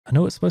I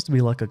know it's supposed to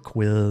be like a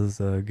quiz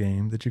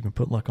game that you can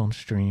put like on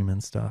stream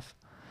and stuff.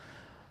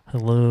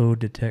 Hello,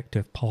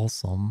 Detective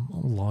Paulsome.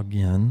 Log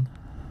in.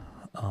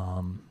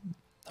 And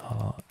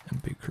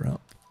be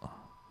corrupt.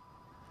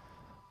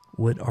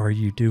 What are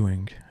you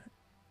doing?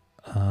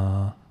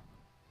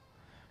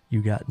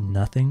 You got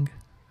nothing?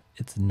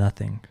 It's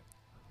nothing.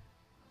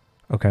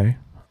 Okay.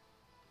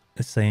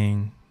 It's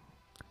saying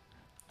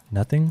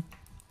nothing.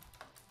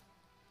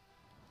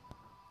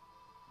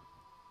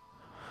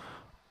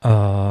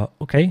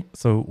 Okay,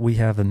 so we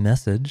have a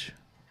message.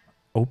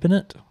 Open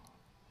it.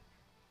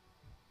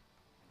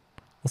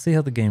 Let's see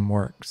how the game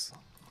works.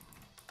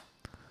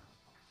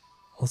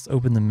 Let's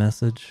open the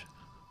message.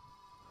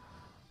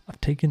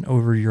 I've taken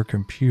over your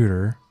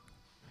computer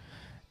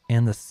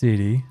and the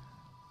city.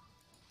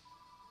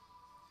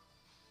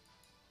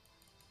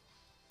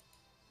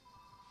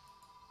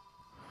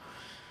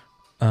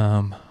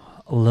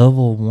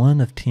 Level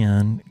 1 of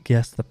 10,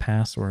 guess the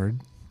password.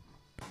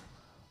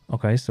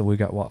 Okay, so we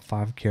got what,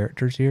 5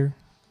 characters here?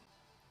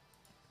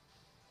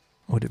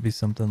 Would it be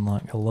something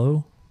like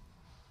hello?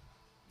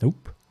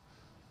 Nope.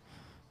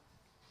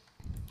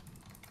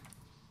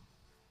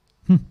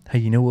 Hey,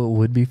 you know what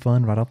would be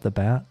fun right off the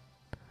bat?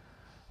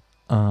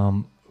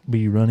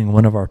 Be running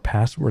one of our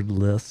password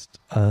lists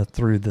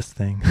through this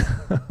thing.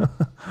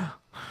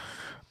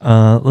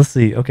 Let's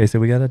see. Okay, so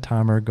we got a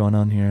timer going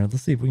on here.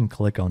 Let's see if we can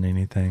click on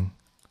anything.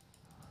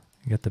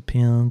 You got the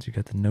pens, you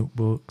got the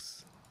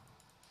notebooks.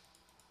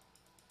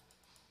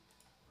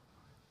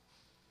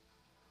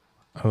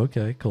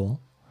 Okay,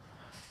 cool.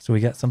 So we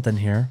got something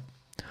here.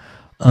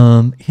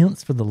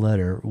 Hints for the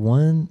letter.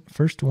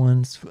 First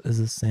one is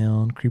a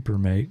sound Creeper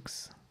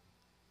makes.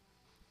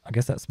 I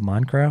guess that's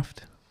Minecraft.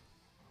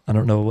 I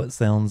don't know what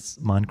sounds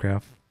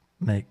Minecraft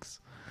makes.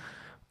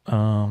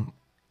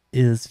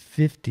 Is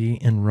 50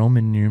 in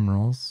Roman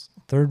numerals.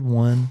 Third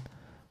one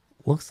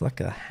looks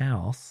like a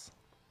house.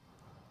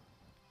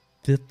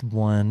 Fifth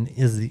one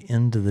is the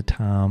end of the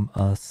time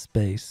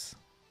space.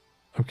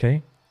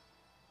 Okay.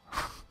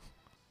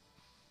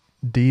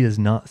 D is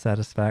not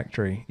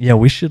satisfactory. Yeah,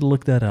 we should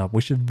look that up.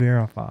 We should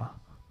verify.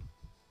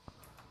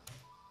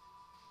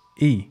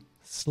 E,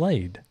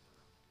 Slade.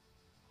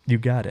 You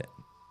got it.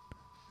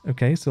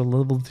 Okay, so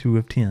level 2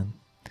 of 10.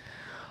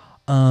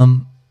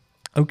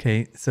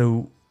 Okay,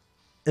 so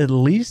at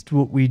least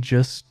what we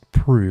just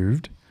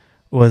proved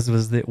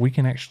was that we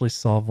can actually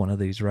solve one of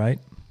these, right?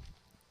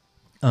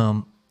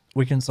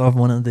 We can solve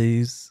one of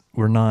these.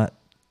 We're not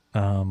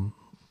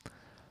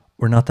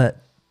that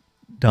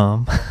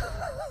dumb.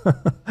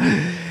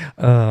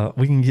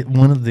 We can get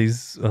one of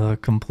these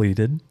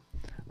completed.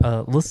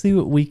 Let's see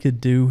what we could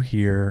do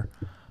here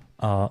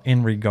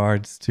in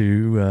regards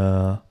to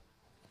the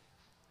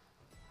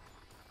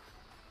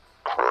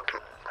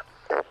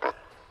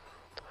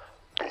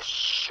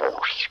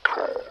source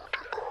code.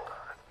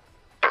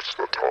 That's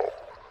the top.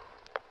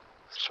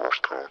 Source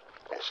code.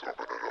 Let's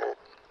open it up.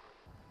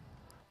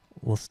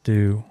 let's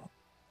do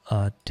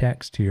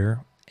text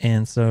here.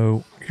 And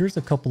so here's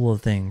a couple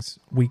of things.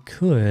 We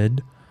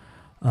could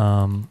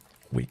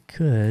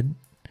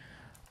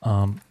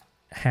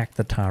hack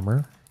the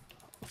timer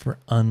for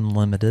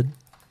unlimited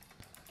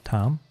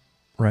time,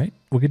 right?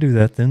 We could do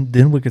that.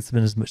 Then we could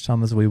spend as much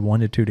time as we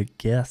wanted to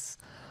guess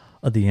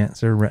the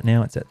answer. Right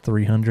now it's at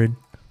 300.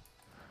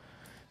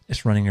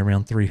 It's running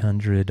around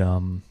 300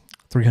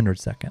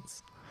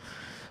 seconds.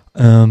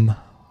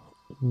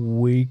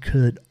 We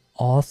could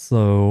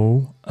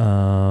also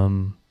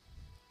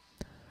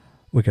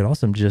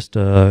just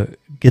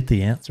get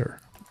the answer.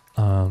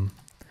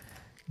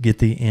 Get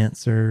the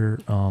answer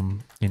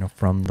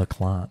from the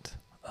client.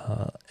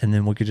 And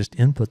then we could just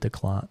input the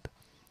client.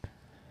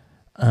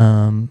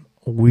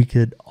 We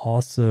could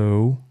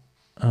also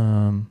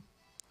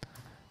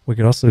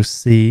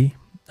see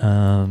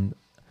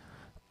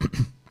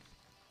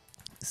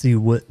see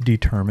what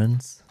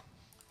determines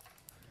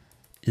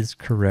is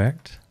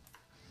correct.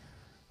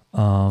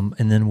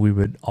 And then we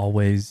would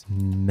always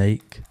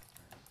make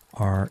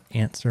our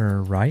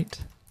answer right.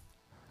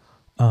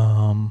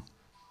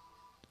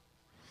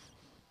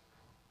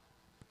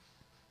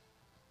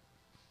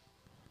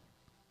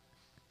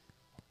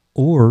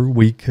 Or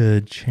we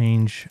could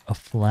change a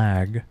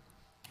flag.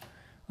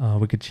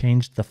 We could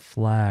change the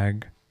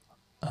flag.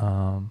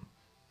 Yeah,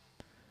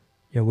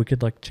 we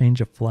could like change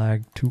a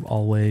flag to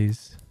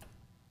always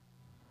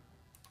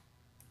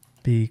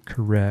be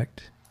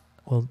correct.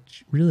 Well,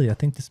 really, I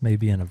think this may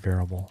be in a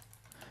variable.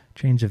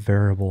 Change a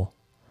variable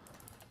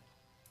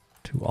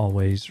to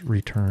always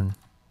return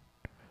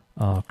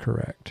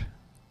correct.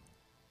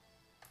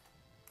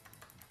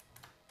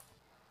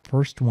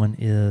 First one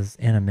is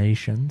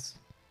animations.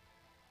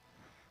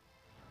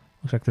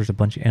 Looks like there's a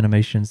bunch of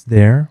animations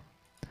there.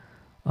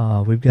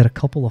 We've got a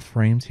couple of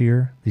frames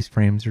here. These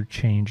frames are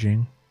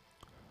changing.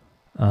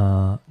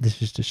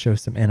 This is to show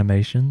some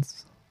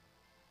animations.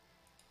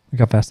 Look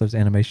how fast those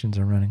animations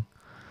are running.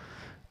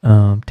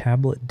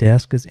 Tablet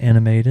desk is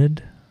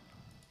animated.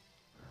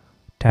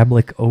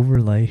 Tablet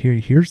overlay.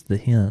 Here's the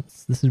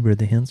hints. This is where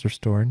the hints are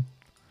stored.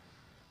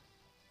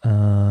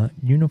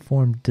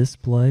 Uniform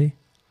display.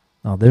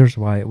 Oh, there's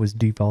why it was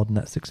defaulting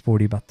at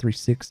 640 by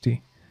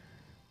 360.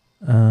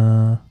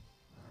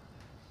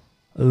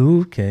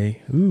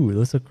 Okay. Ooh,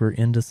 looks like we're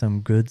into some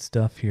good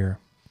stuff here.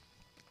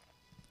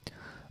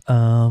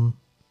 Let's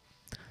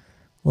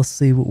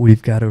see what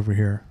we've got over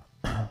here.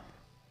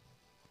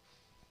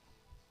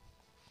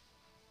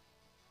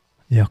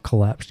 Yeah,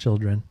 collapse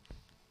children.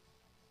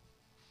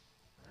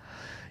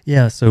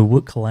 Yeah, so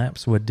what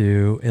collapse would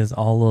do is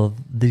all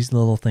of these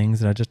little things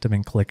that I just have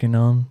been clicking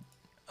on,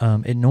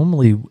 it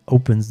normally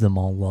opens them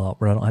all up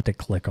where I don't have to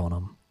click on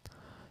them,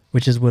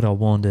 which is what I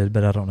wanted,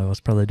 but I don't know. I was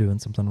probably doing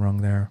something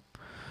wrong there.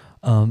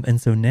 And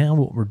so now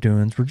what we're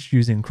doing is we're just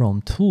using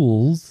Chrome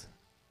Tools,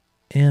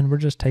 and we're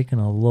just taking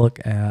a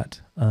look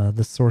at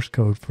the source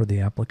code for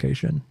the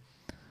application.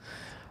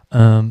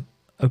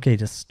 Okay,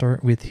 to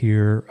start with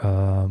here,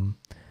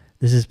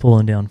 this is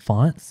pulling down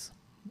fonts.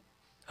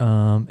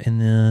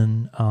 And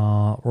then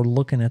we're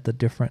looking at the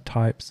different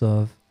types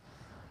of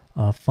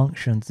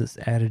functions that's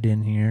added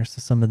in here.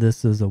 So some of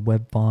this is a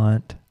web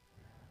font.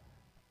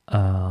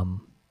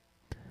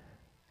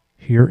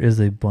 Here is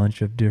a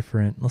bunch of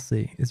different, let's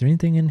see, is there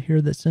anything in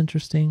here that's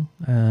interesting?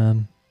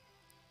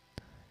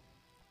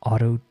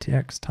 Auto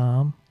text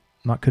time.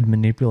 Could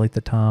manipulate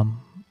the time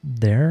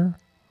there.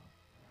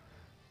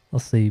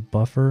 Let's see,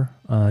 buffer,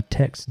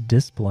 text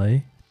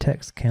display,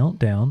 text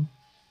countdown.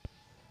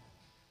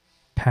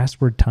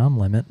 Password time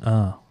limit.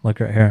 Look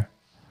right here.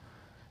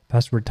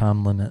 Password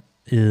time limit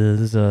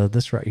is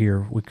this right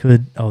here. We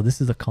could, this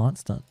is a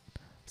constant.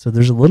 So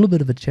there's a little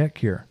bit of a check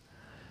here.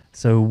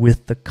 So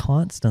with the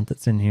constant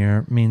that's in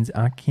here, means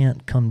I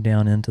can't come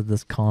down into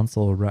this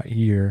console right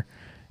here,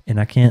 and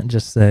I can't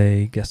just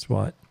say, guess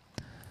what?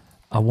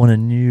 I want a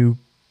new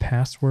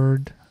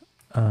password.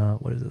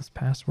 What is this?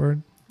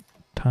 Password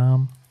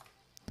time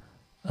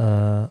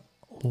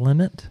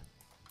limit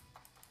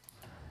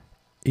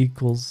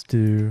equals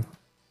to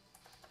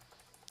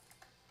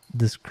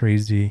this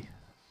crazy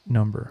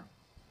number.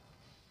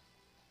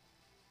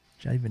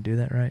 Did I even do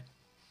that right?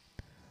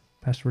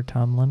 Password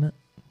time limit.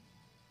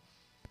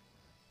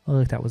 Oh,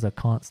 look, that was a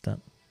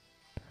constant.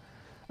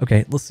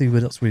 Okay, let's see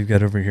what else we've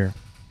got over here.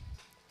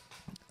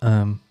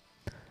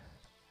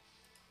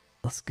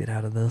 Let's get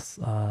out of this.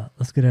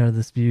 Let's get out of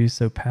this view.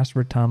 So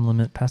password time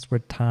limit,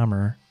 password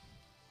timer.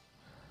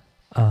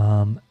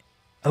 Oh,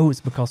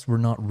 it's because we're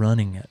not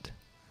running it.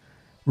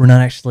 We're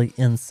not actually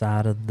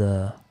inside of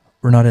the.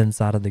 We're not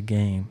inside of the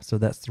game, so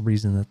that's the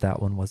reason that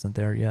that one wasn't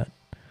there yet.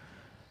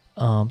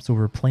 So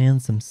we're playing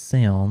some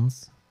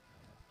sounds.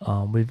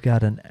 We've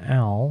got an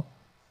owl.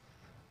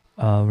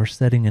 We're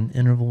setting an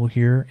interval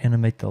here.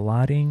 Animate the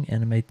lighting.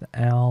 Animate the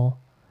owl.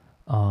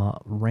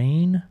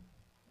 Rain.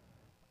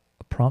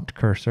 Prompt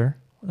cursor.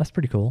 That's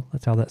pretty cool.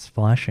 That's how that's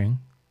flashing.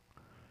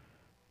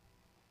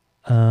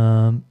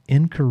 Oh,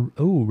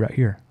 right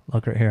here.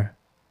 Look right here.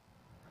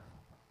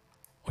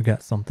 We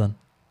got something.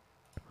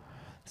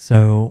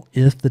 So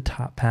if the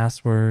top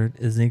password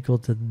is equal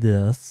to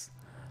this,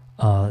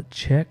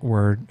 check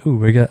word.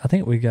 Ooh, I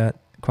think we got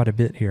quite a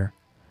bit here.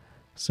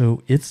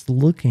 So it's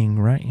looking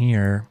right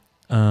here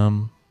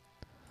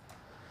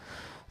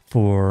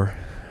for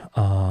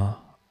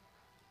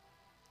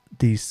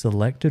the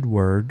selected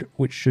word,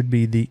 which should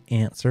be the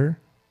answer,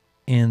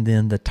 and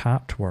then the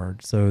typed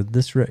word. So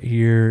this right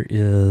here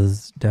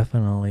is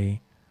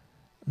definitely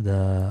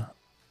the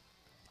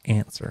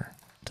answer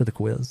to the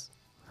quiz.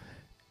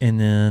 And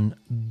then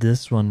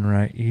this one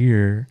right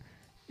here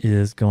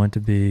is going to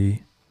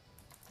be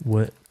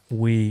what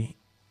we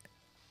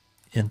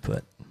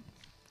input.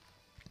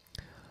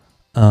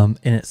 And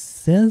it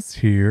says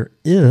here,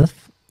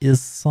 if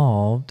is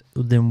solved,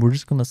 then we're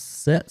just going to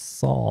set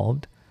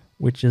solved,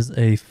 which is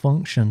a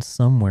function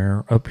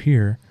somewhere up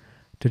here,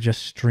 to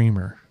just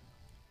streamer.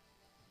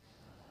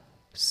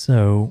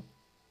 So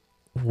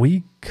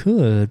we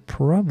could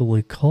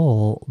probably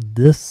call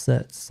this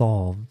set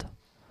solved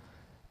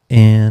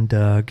and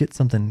get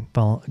something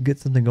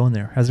going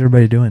there. How's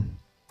everybody doing?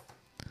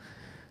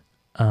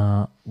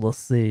 Let's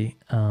see.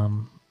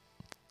 I'm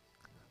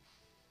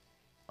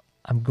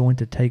going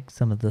to take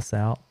some of this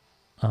out.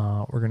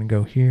 We're going to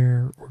go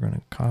here. We're going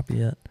to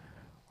copy it.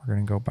 We're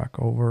going to go back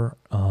over.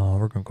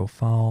 We're going to go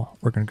file.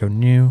 We're going to go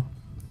new.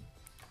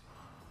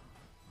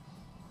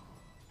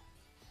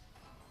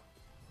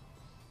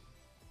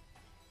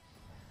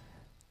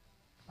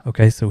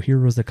 Okay, so here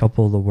was a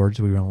couple of the words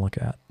we want to look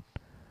at.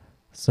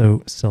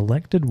 So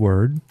selected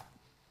word.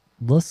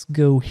 Let's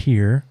go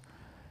here,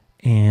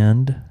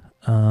 and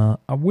I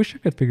wish I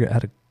could figure out how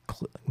to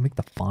make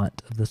the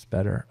font of this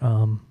better.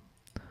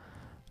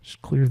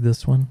 Just clear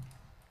this one.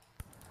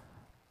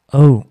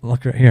 Oh,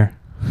 look right here.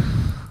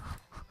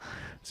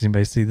 Does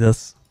anybody see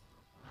this?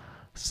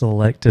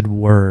 Selected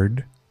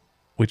word,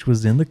 which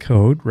was in the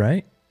code,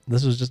 right?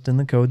 This was just in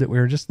the code that we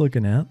were just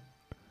looking at.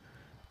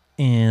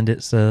 And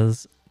it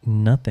says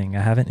nothing.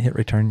 I haven't hit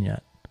return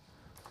yet.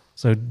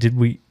 So did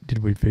we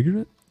figure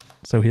it?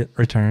 So hit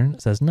return.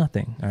 It says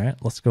nothing. All right,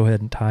 let's go ahead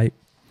and type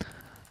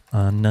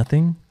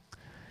nothing.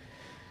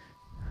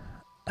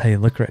 Hey,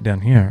 look right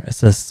down here. It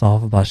says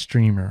solved by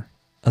streamer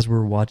as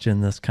we're watching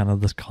this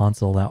this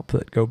console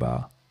output go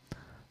by.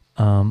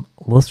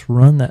 Let's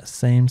run that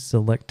same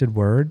selected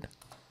word,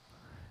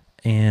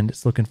 and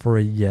it's looking for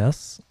a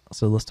yes.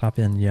 So let's type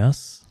in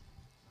yes,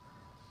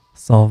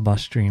 solved by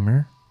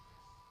streamer.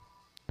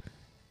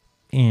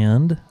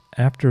 And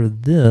after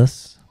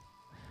this,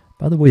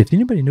 by the way, if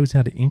anybody knows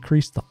how to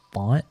increase the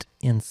font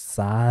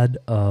inside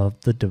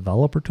of the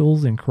developer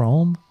tools in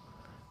Chrome,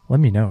 let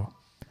me know.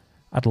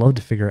 I'd love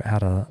to figure out how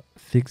to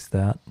fix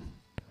that.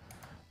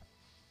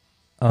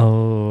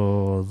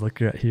 Oh, look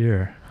right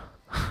here.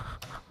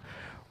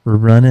 We're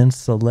running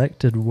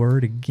selected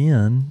word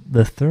again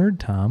the third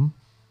time,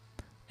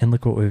 and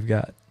look what we've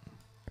got.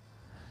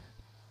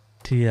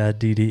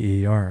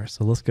 TIDDER.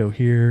 So let's go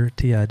here,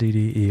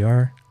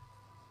 TIDDER.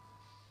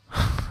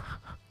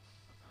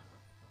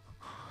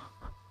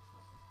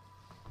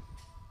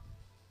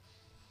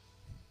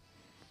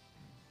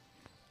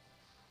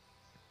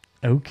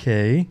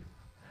 Okay.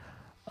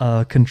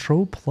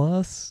 Control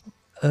plus.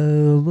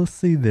 Let's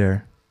see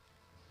there.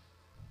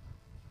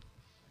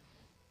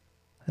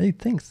 Hey,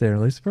 thanks there,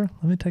 Lucifer.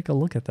 Let me take a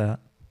look at that.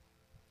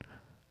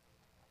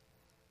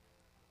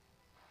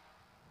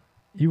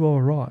 You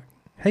all rock.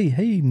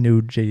 Hey,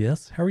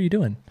 Node.js. How are you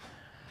doing?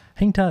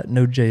 Hang tight,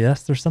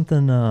 Node.js. There's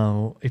something,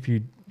 if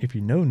you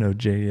know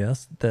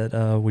Node.js,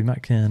 that we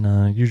might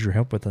can use your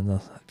help with in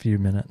a few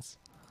minutes.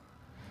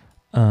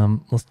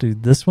 Let's do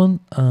this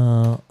one.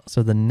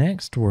 So the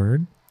next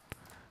word,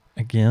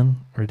 again,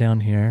 we're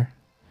down here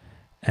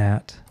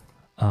at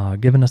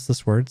giving us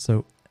this word.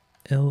 So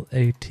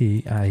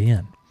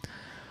LATIN.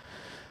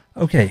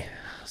 Okay,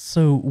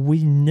 so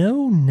we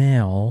know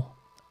now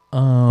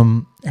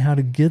how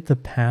to get the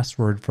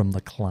password from the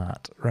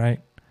client,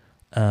 right?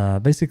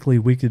 Basically,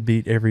 we could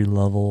beat every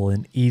level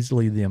in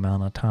easily the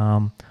amount of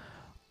time.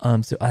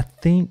 So I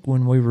think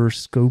when we were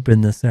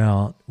scoping this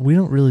out, we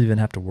don't really even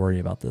have to worry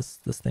about this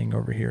thing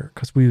over here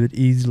because we would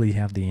easily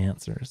have the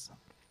answers.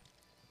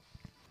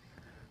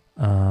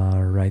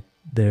 Right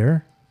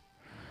there.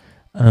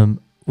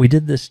 We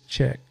did this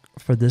check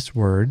for this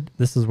word.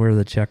 This is where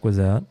the check was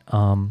at.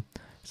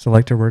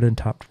 Select a word and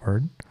typed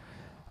word.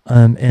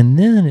 And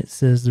then it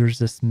says there's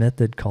this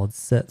method called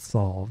set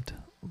solved.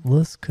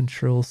 Let's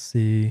control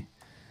C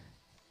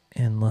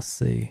and let's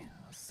see.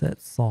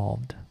 Set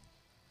solved.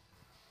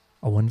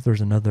 I wonder if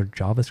there's another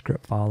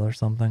JavaScript file or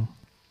something.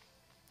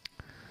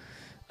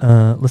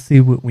 Let's see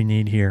what we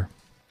need here.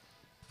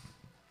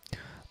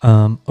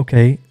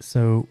 Okay,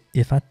 so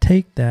if I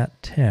take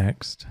that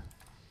text,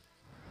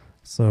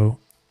 so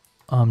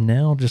I'm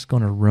now just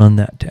going to run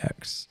that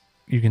text.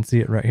 You can see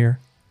it right here.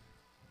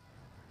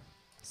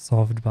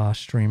 Solved by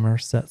streamer,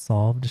 set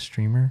solved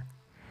streamer.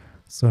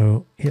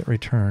 So hit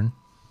return.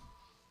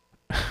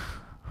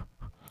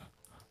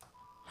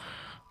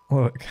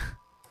 Look.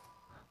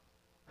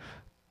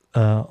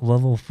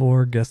 Level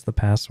 4, guess the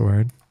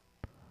password.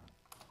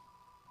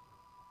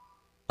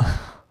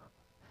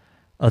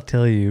 I'll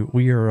tell you,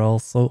 we are all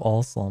so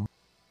awesome.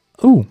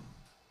 Oh,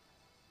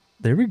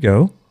 there we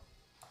go.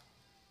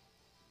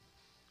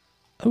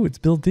 Oh, it's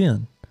built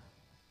in.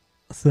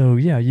 So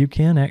yeah, you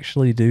can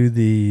actually do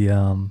the,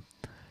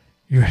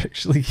 you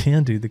actually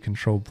can do the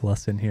control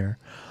plus in here.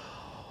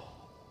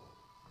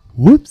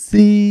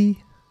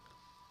 Whoopsie.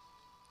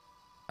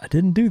 I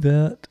didn't do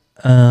that.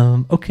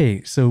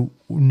 Okay, so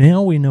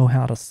now we know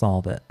how to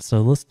solve it.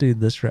 So let's do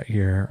this right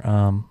here.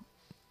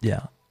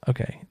 Yeah,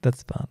 okay,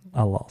 that's fine.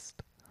 I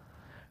lost.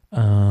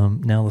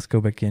 Now let's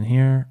go back in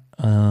here.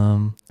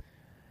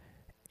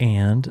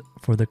 And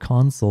for the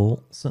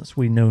console, since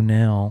we know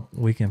now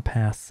we can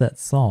pass set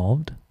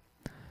solved,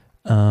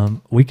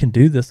 we can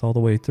do this all the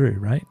way through,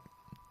 right?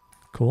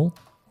 Cool.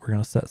 We're going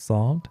to set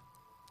solved.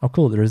 Oh,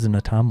 cool. There isn't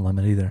a time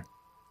limit either.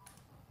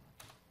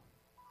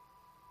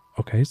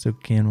 Okay, so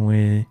can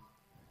we...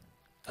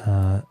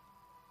 I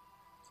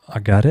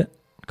got it.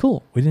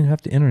 Cool. We didn't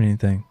have to enter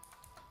anything.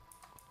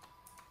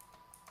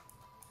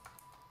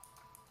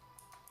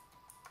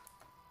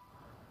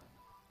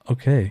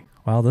 Okay.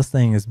 Wow, this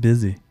thing is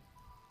busy.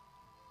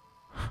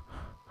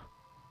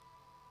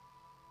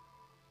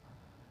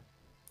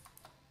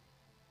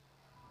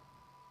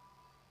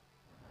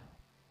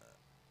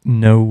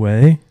 No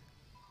way.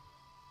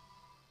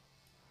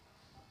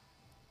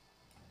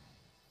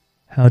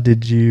 How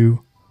did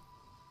you...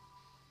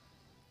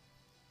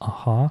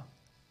 Aha.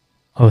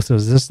 Oh, so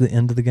is this the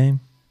end of the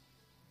game?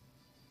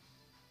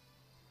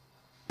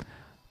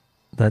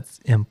 That's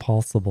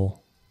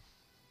impossible.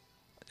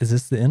 Is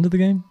this the end of the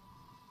game?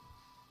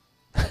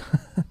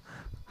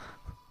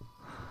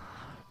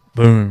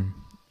 Boom.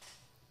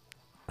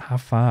 High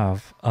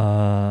five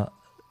to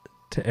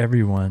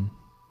everyone.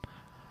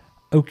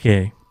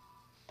 Okay.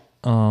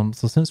 So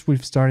since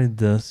we've started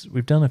this,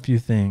 we've done a few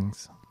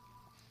things.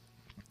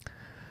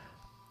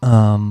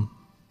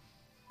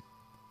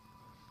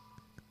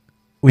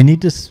 We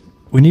need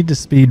to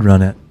speed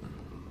run it.